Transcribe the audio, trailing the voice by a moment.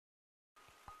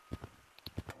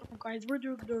guys? We're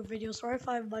doing another video. Sorry if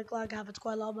I have mic lag happens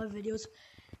quite a lot of my videos.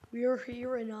 We are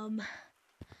here in a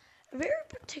very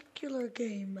particular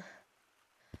game.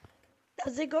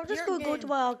 As they go, just go to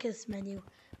my Oculus menu.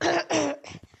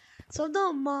 So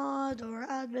no mod or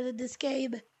admin in this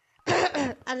game.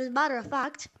 And as a matter of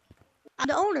fact, I'm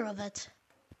the owner of it.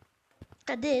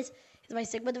 And this is my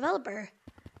Sigma developer.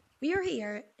 We are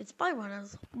here. It's by one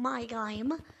of my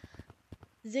game.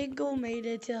 Zinko made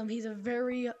it. He's a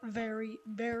very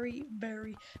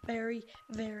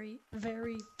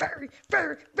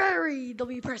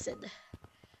W person.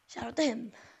 Shout out to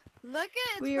him. Look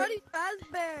at it's Freddy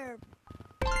Fazbear.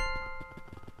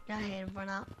 Yeah, I hate him for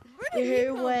that. We're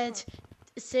here with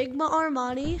Sigma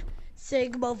Armani,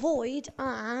 Sigma Void,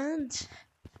 and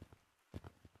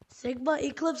Sigma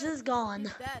Eclipse is gone.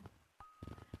 He's dead.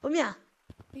 Yeah.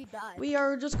 He died. We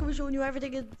are just going to be showing you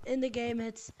everything in the game.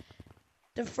 It's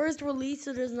the first release,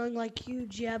 so there's nothing like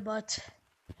huge yet, but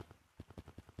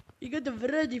you got the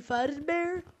Freddy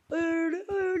Fazbear.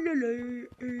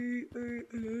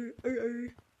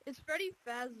 It's Freddy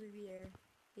Fazbear.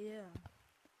 Yeah.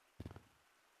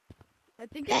 I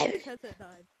think his headset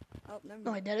died. Oh, never mind.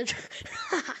 No, I didn't.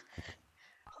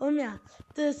 Yeah.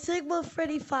 The Sigma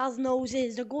Freddy Faz knows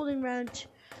is the Golden Ranch.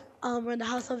 We're in the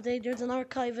House of Danger. There's an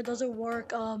archive. It doesn't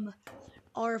work.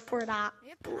 Or for that.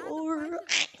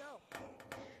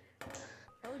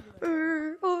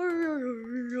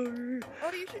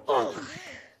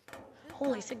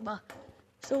 Holy Sigma.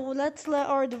 So let's let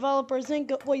our developer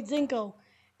Zinko. Wait, Zinko.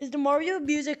 Is the Mario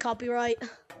music copyright?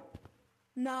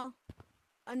 No.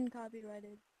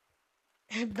 Uncopyrighted.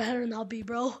 It better not be,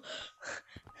 bro.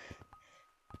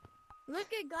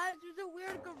 Look at guys, there's a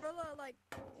weird gorilla like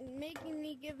making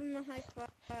me give him a high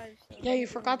five. So yeah, you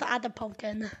forgot to add the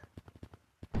pumpkin.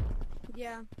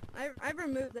 Yeah, I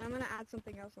removed it. I'm gonna add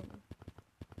something else on it.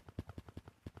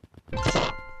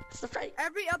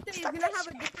 Every update is gonna have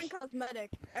a different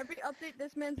cosmetic. Every update,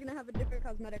 this man's gonna have a different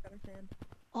cosmetic on his hand.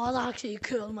 Oh, that's actually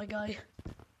cool, my guy.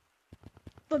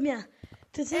 But yeah,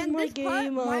 this is my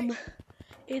game.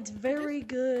 It's very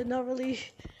good. Not really,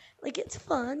 like it's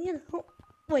fun, you know.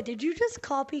 Wait, did you just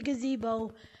copy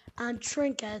Gazebo and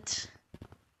Trinket?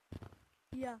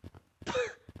 Yeah.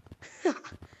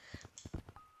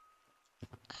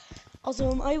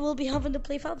 Also, I will be having the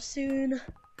playfab soon,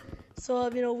 so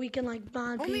you know we can like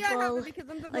ban people.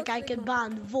 Like I can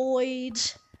ban Void,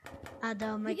 and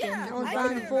I can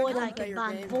unban Void. I can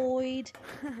ban Void,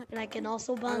 and I can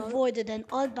also ban Void, and then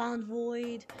unban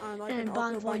Void, and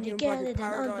ban Void again, and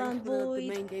then unban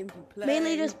Void.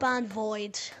 Mainly just ban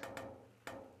Void.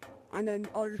 And then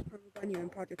I'll just ban you in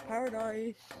Project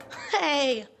Paradise.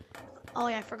 Hey! Oh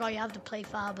yeah, I forgot you have to play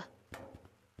Fab.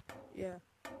 Yeah.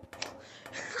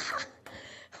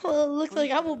 Well, it looks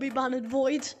like I will be banned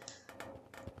Void.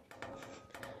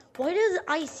 Why does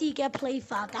IC get play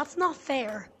Fab? That's not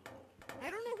fair. I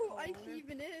don't know who IC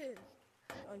even is.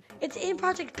 It's in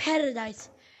Project Paradise.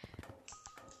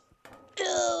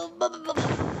 So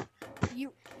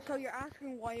you're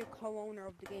asking why a co-owner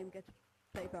of the game gets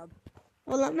play Fab?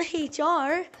 Well, I'm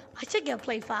HR. I should get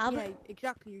play Fab. Yeah,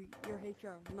 exactly. You're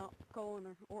HR, not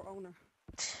co-owner or owner.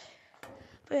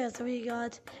 But yeah, so we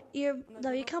got ear.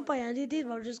 No, you can't buy any of these.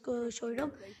 But I'll just go show you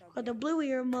them. Got the blue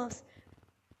earmuffs,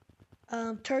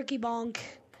 turkey bonk,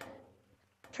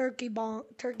 turkey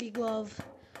glove,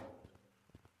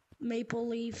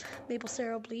 maple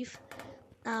syrup leaf,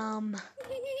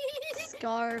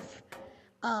 scarf,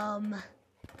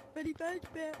 Freddy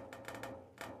Fazbear.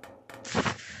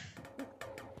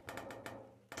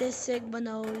 This Sigma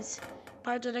nose,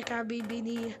 Pirates of the Caribbean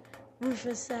beanie,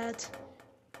 Rufus set,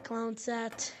 clown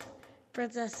set,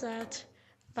 princess set,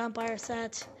 vampire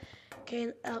set.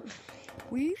 Okay,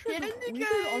 we should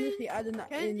honestly add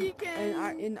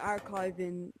in archive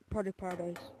in Project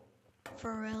Paradise.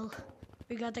 For real.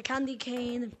 We got the candy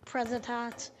cane, present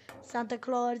hat, Santa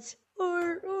Claus,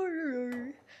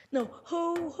 no,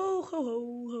 ho ho ho ho ho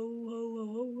ho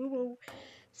ho ho ho,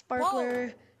 sparkler,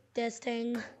 whoa. This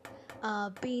thing,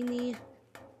 beanie,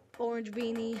 orange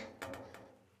beanie,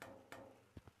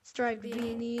 striped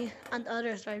beanie, and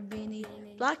other striped beanie,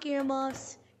 black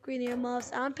earmuffs, green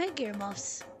earmuffs, and pink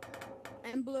earmuffs.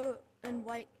 And blue and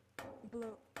white,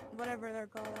 blue, whatever they're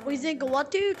called. Wait, Zinko, what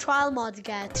do trial mods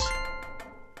get?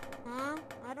 Huh?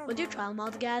 I don't know. What do trial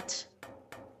mods get?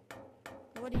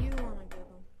 What do you want to give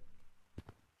them?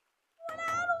 Well, I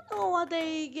don't know what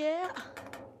they get.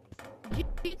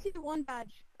 GT1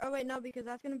 badge. Oh wait, no, because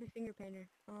that's gonna be finger painter.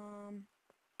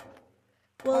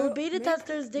 Well, beta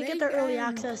testers did get their early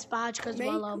access badge because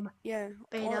beta.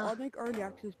 I'll make early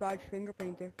access badge finger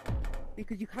painter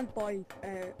because you can't buy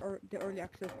the early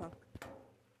access pack.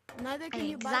 Neither can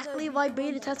you buy exactly the why GT1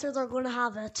 beta badge. testers are going to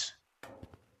have it.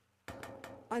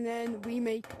 And then we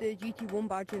make the GT1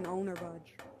 badge an owner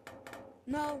badge.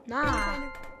 No. Nah.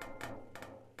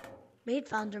 Made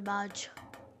founder badge.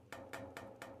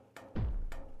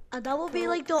 And that will be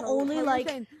like the only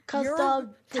like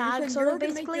custom tag sort of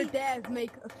basically. You're saying you're gonna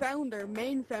make your dev make a founder,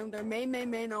 main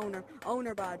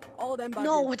owner badge, all them badges.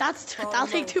 No, that's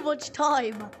like too much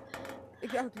time.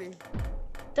 Exactly.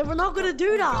 Then we're not gonna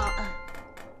do that.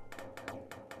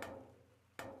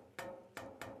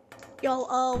 Yo,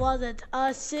 was it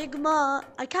Sigma?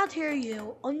 I can't hear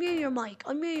you. Unmute your mic.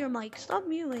 Unmute your mic. Stop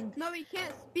mewing. No, he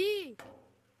can't speak.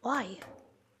 Why?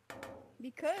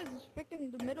 Because it's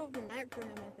freaking the middle of the night for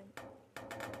him, I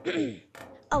think.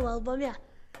 Oh well, but yeah.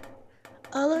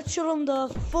 Let's show him the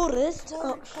forest.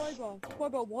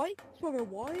 Swiber, why? Swiber,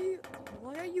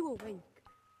 why are you awake?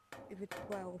 If it's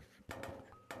 12.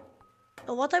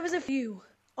 Oh, what time is it for you?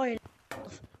 Oh, yeah.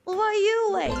 Well, why are you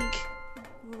awake?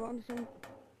 We're on the same.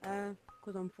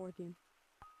 Cause I'm 14.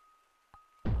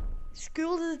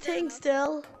 School is a thing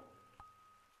still.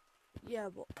 Yeah,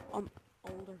 but I'm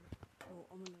older. So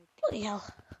I'm like. Bloody hell.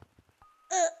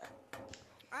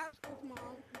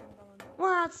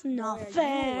 That's not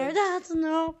fair. That's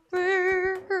not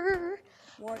fair.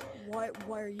 Why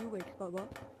are you awake, Bubba?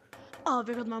 Oh,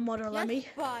 because my mother let me.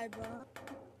 Bubba.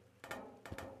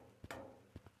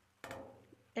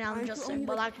 And I'm just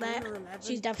simple like that.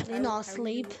 She's definitely not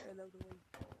asleep.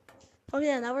 Oh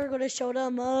yeah, now we're gonna show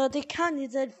them the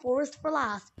canyons and forest for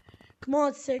last. Come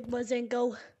on, Sigma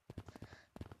Zinko.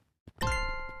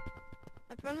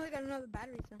 I finally got another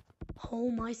battery, so. Oh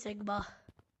my Sigma.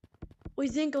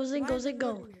 Wait,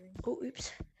 Zinko. Oh,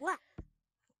 oops. What?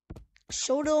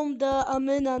 Show them the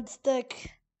and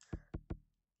stick.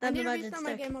 I need to restart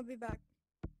my game, I'll be back.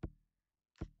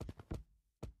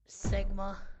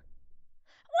 Sigma.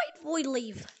 Wait,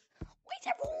 leave. Wait,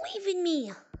 everyone leaving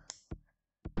me.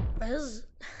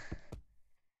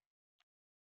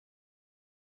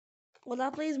 Well,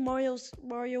 that plays Mario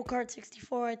Kart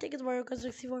 64. I think it's Mario Kart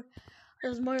 64.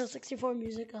 There's Mario 64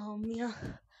 music. Yeah.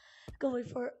 Go wait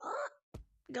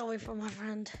for my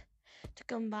friend to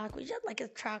come back. We just like a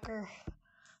tracker,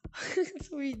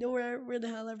 so we know where the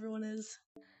hell everyone is.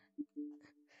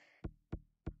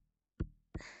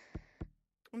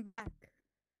 I'm back.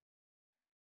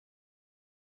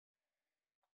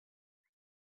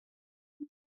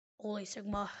 Holy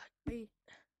Sigma. Wait.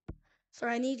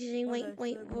 Sorry, I need you to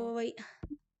wait.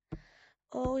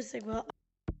 Oh, Sigma.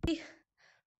 Do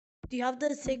you have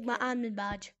the Sigma admin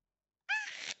badge?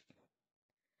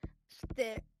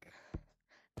 Stick.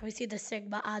 Let me see the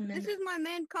Sigma admin. This is my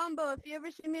main combo. If you ever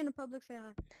see me in a public, say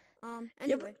hi.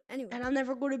 Anyway. And I'm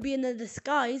never going to be in a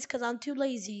disguise because I'm too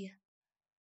lazy.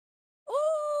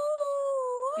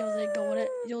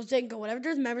 Yo, Zinko, whatever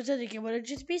there's members of the game, would it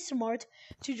just be smart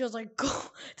to just like go,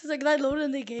 just like I load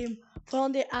in the game, put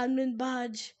on the admin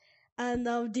badge and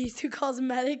these two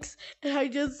cosmetics, and I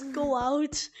just go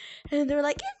out, and they're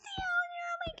like, it's the owner,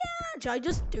 oh my god! Should I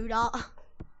just do that?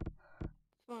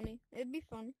 Funny. It'd be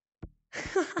fun.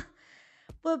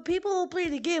 But people who play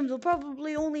the game, they'll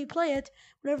probably only play it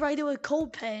whenever I do a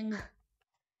code ping.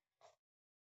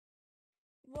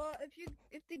 Well,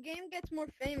 if the game gets more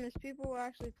famous, people will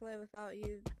actually play without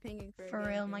you pinging for it. For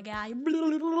real, my guy.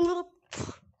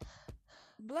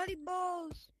 Bloody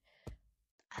balls.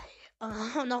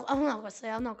 I'm not gonna say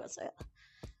it.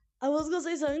 I was gonna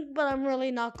say something, but I'm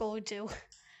really not going to.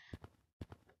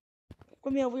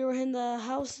 Well, yeah, we were in the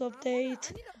house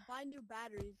update. I need to buy new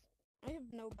batteries. I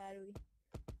have no battery.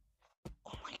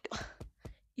 Oh my god.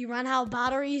 You ran out of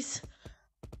batteries?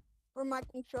 For my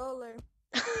controller.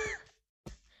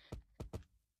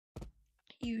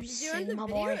 You sing, my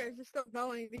boy. Or is it still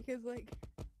going? Because, like...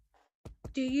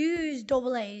 Do you use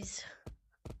double A's?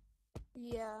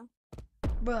 Yeah.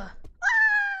 Bruh.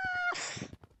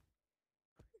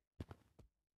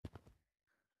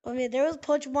 I mean, there was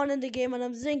Punchmon in the game and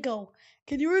I'm Zinko.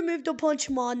 Can you remove the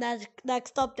Punchmon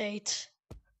next update?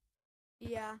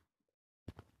 Yeah.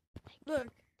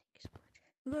 Look,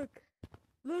 he looks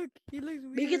weird.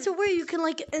 Make it so where you can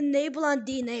like enable and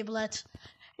de-enable it.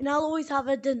 And I'll always have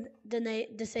it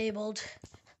disabled.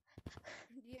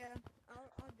 Yeah,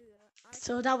 I'll do that.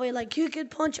 So that way like you can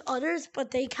punch others, but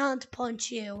they can't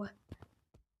punch you.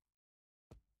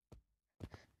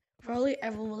 Probably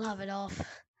everyone will have it off.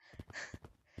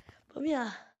 But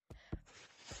yeah.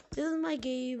 This is my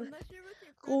game.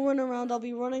 Go run around. I'll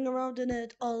be running around in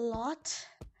it a lot.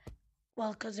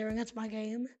 Well, considering it's my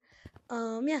game.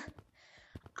 Yeah.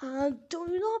 Do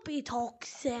not be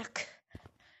toxic.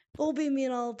 Don't be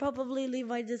mean. I'll probably leave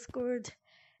my Discord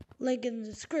link in the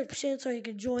description so you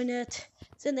can join it.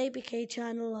 It's an APK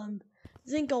channel.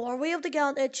 Zinko, are we able to get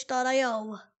on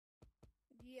itch.io?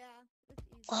 Yeah, it's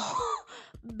easy. Oh,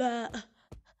 but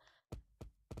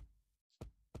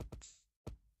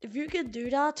if you can do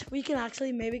that, we can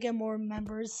actually maybe get more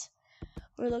members.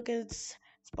 Or look at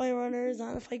Spy Runners,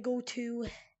 and if I go to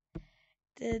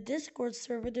the Discord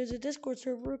server, there's a Discord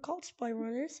server called Spy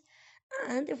Runners,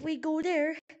 and if we go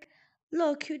there,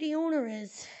 look who the owner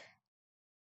is.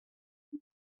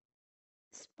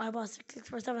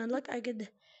 SpyBoss6647. Look, I could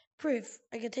proof.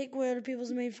 I could take away other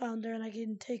people's main founder, and I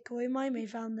can take away my main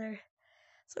founder.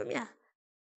 So yeah,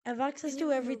 I have access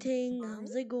to everything.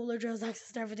 Ziggoler has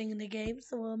access to everything in the game.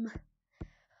 So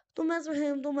don't mess with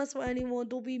him. Don't mess with anyone.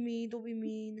 Don't be mean. Don't be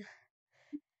mean.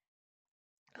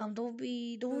 Don't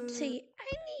be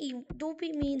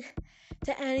mean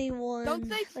to anyone. Don't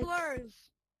say slurs.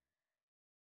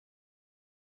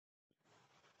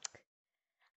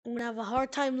 I'm gonna have a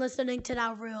hard time listening to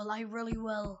that rule. I really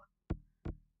will.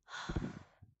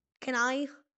 Can I?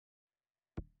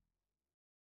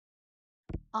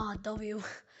 W.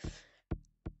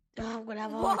 I'm gonna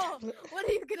have a hard time. What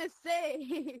are you gonna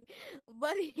say?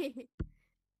 Buddy?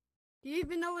 Do you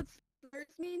even know what slurs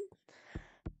mean?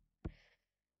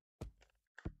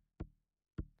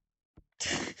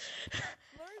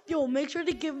 Yo, make sure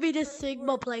to give me the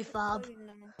Sigma play fab.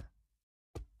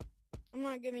 I'm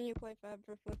not giving you play fab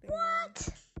for flipping. What?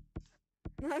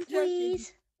 No, I'm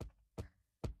Please.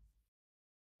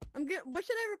 What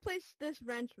should I replace this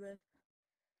wrench with?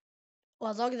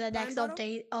 Well, as long as the next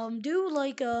update, do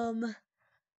like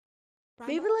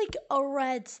maybe like a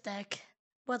red stick,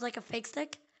 but like a fake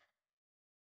stick.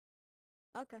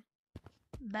 Okay.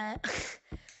 Bet.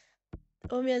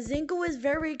 Yeah, Zinko is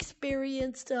very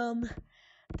experienced.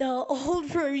 The old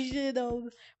version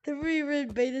of the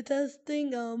rerun beta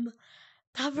testing,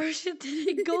 that version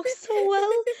didn't go so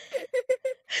well.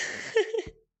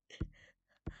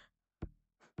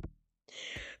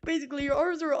 Basically, your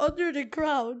arms were under the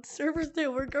ground. Servers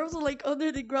didn't work. Arms were like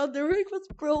under the ground. The rig was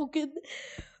broken.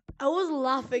 I was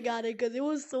laughing at it because it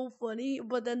was so funny.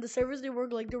 But then the servers didn't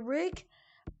work. Like the rig,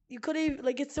 you couldn't even,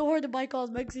 like, it's so hard to buy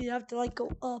cosmetics. You have to like go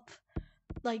up.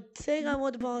 Like saying I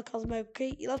want to buy a cosmetic,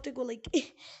 okay? You have to go like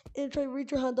and try to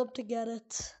reach your hand up to get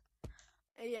it.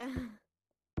 Yeah.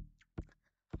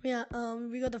 Yeah.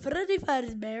 We got the Freddy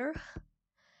Fazbear,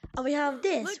 and we have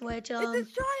this, look, which it's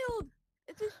his child.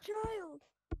 It's his child.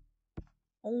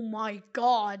 Oh my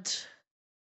god.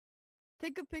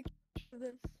 Take a picture of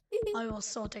this. I will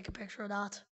so take a picture of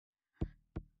that.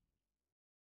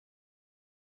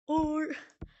 Or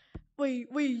wait,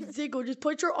 Zigo, just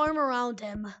put your arm around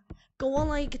him. Go on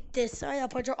like this. Yeah,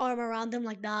 put your arm around him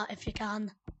like that if you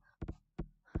can.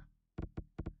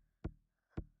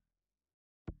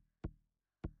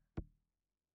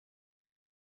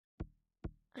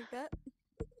 Like that?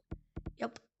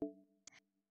 Yep.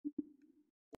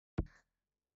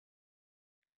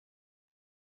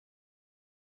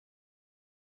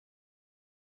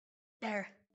 There.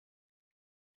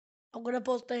 I'm gonna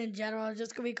post it in general. It's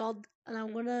just gonna be called, and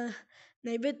I'm gonna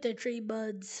name it the Tree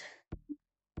Buds.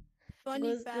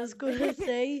 Funny I was gonna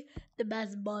say the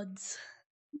best buds.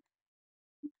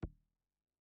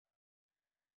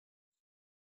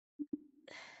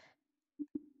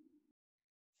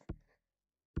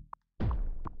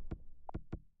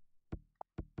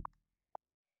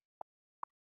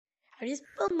 How do you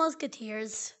spell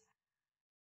musketeers?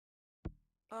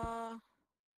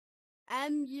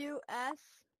 M-U-S.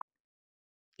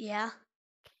 Yeah.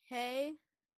 K.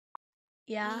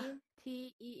 Yeah.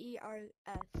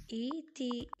 E-T-E-E-R-S.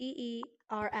 E-T-E-E-R-S.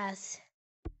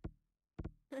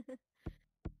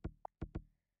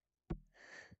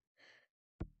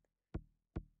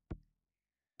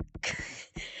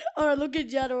 Alright, look in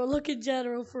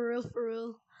general, for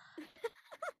real.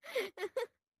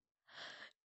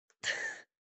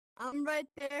 I'm right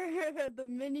there, the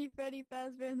mini Freddy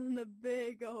Fazbear and then the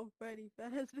big old Freddy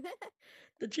Fazbear.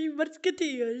 The Three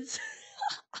Musketeers.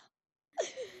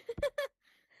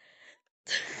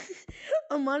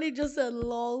 Amani just said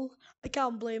lol. I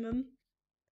can't blame him.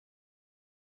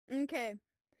 Okay,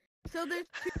 so there's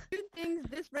two things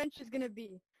this wrench is gonna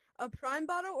be. A prime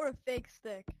bottle or a fake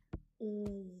stick?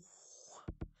 Ooh.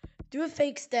 Do a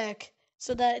fake stick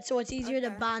so it's easier to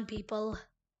ban people.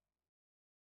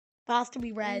 It has to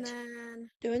be red.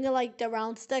 Doing it like the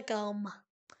round stick,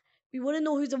 we wouldn't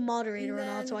know who's a moderator or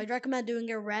not, so I'd recommend doing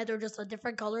it red or just a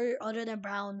different color other than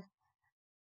brown.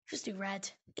 Just do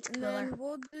red. It's cooler. And then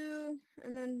we'll do,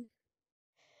 and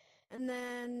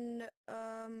then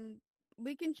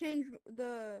we can change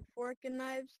the fork and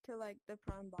knives to like the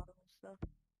prime bottle stuff.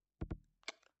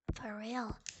 For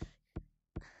real.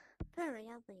 Hurry,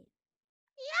 I'll leave.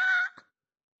 Yeah!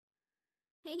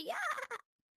 Yeah!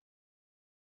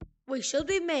 Wait, should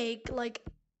we make like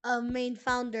a main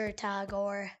founder tag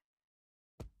or?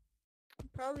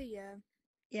 Probably, yeah.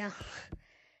 Yeah.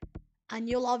 And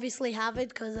you'll obviously have it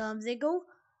because Zinko.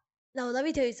 No, let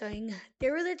me tell you something.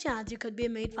 There is a chance you could be a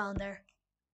main founder.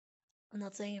 I'm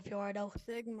not saying if you are though.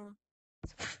 Sigma.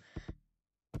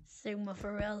 Sigma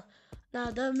for real.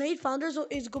 Now the main founders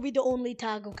is gonna be the only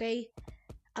tag, okay?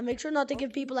 And make sure not to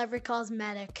give people every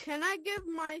cosmetic. Can I give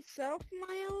myself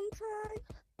my own tag?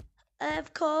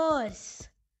 Of course.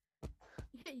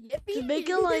 Yippee! Just make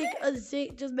it like a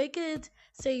just make it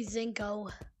say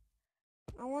Zinko.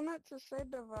 I want it to say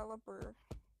developer.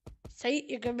 Say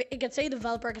you can say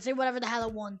developer. I can say whatever the hell I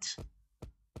want.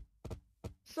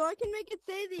 So I can make it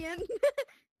say the end.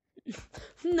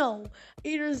 No,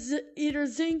 either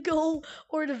Zinko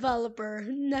or developer.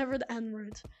 Never the N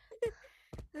word.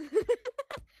 There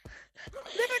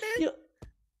it is.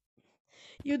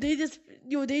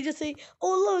 They just say,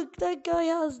 oh look, that guy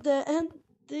has the and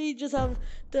they just have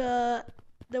the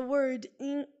word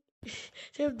they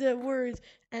have the word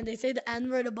and they say the N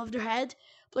word above their head.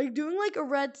 Like doing like a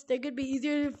red stick would be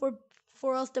easier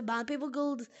for us to ban people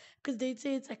because they'd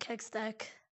say it's a kick stick.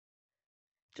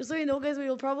 Just so you know, guys, we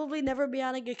will probably never be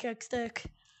adding a kick stick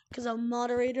because our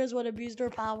moderators would abuse their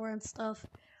power and stuff.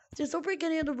 Just don't break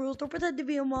any of the rules. Don't pretend to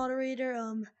be a moderator.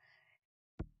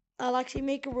 I'll actually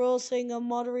make a rule saying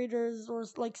moderators or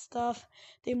like stuff,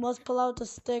 they must pull out the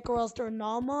stick or else they're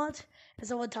non-mod. And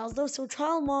someone tells them. So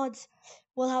trial mods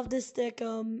will have this stick,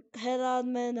 head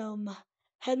admin,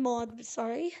 head mod,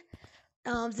 sorry.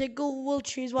 Zinko will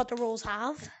choose what the roles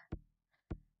have.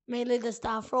 Mainly the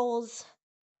staff roles.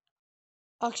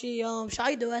 Actually, should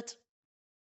I do it?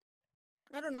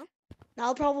 I don't know.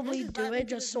 I'll probably do it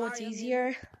just so it's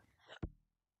easier.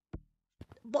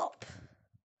 Bop.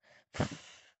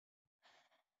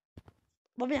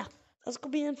 But yeah, that's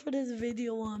gonna be it for this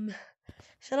video.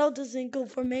 Shout out to Zinko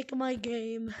for making my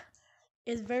game.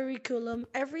 It's very cool.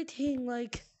 Everything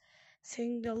like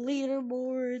seeing the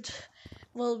leaderboard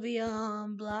will be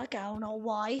black. I don't know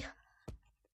why.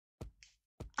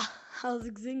 How's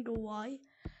Zinko why?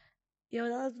 Yo,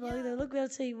 that's funny. Yeah. Look,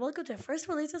 let's say welcome to the first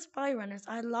release of Spy Runners.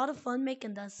 I had a lot of fun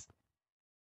making this.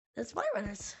 The Spy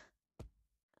Runners.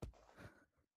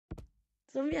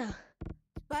 So yeah.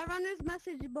 Spy Runners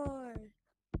message board.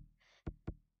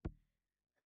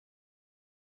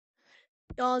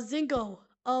 Zinko.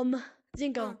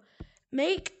 Zinko.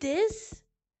 Make this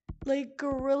like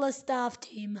guerrilla staff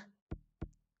team.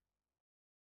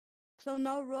 So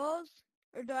no roles?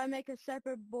 Or do I make a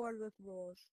separate board with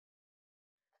roles?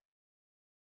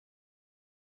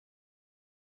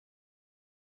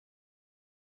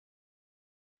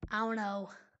 I don't know.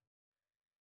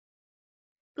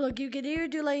 Look, you could either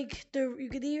do like you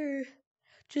could either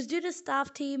just do the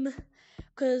staff team,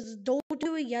 cause don't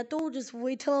do it yet though. Just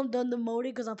wait till I'm done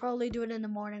demoting, cause I'll probably do it in the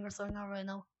morning or something. I don't really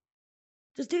know.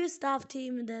 Just do the staff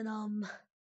team and then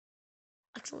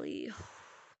actually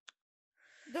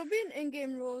there'll be an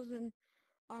in-game rules in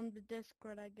the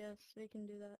Discord, I guess. We can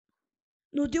do that.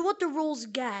 No, do what the rules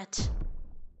get.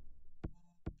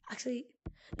 Actually,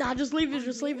 nah, just leave it.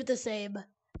 Just leave it the same.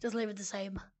 Just leave it the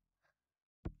same.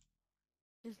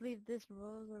 Just leave this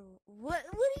rules or what?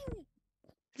 What do you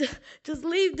mean? Just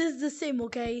leave this the same,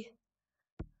 okay?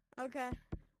 Okay.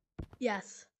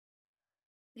 Yes.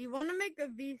 Do you want to make a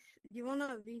VC? Do you want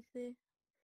a VC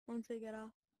once we get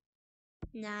off?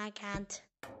 Nah, I can't.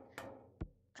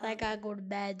 Cause I gotta go to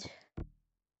bed.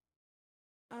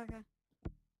 Okay.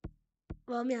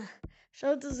 Well, yeah.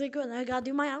 Shout out to Zinko and I gotta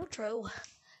do my outro.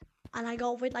 And I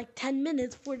gotta wait like 10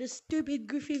 minutes for this stupid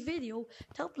goofy video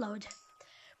to upload.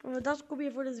 But that's gonna be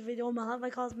it for this video. I'm gonna have my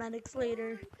cosmetics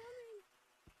later.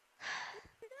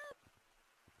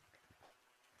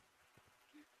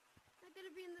 I'm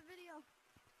gonna be in the video.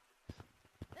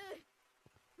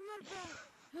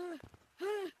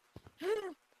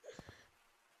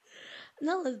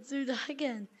 Now let's do that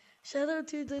again. Shout out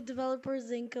to the developer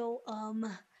Zinko.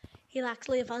 He's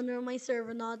actually a founder of my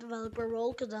server, not a developer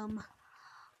role, cause I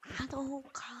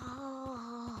don't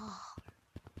call.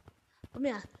 But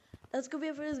yeah, that's gonna be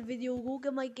it for this video. Go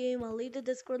get my game. I'll leave the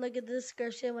Discord link in the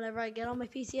description whenever I get on my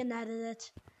PC and edit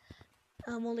it.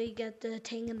 Only get the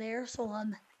thing in there, so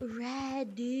I'm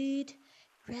red, dude.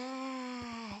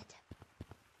 Red.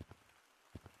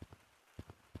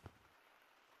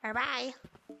 Bye bye.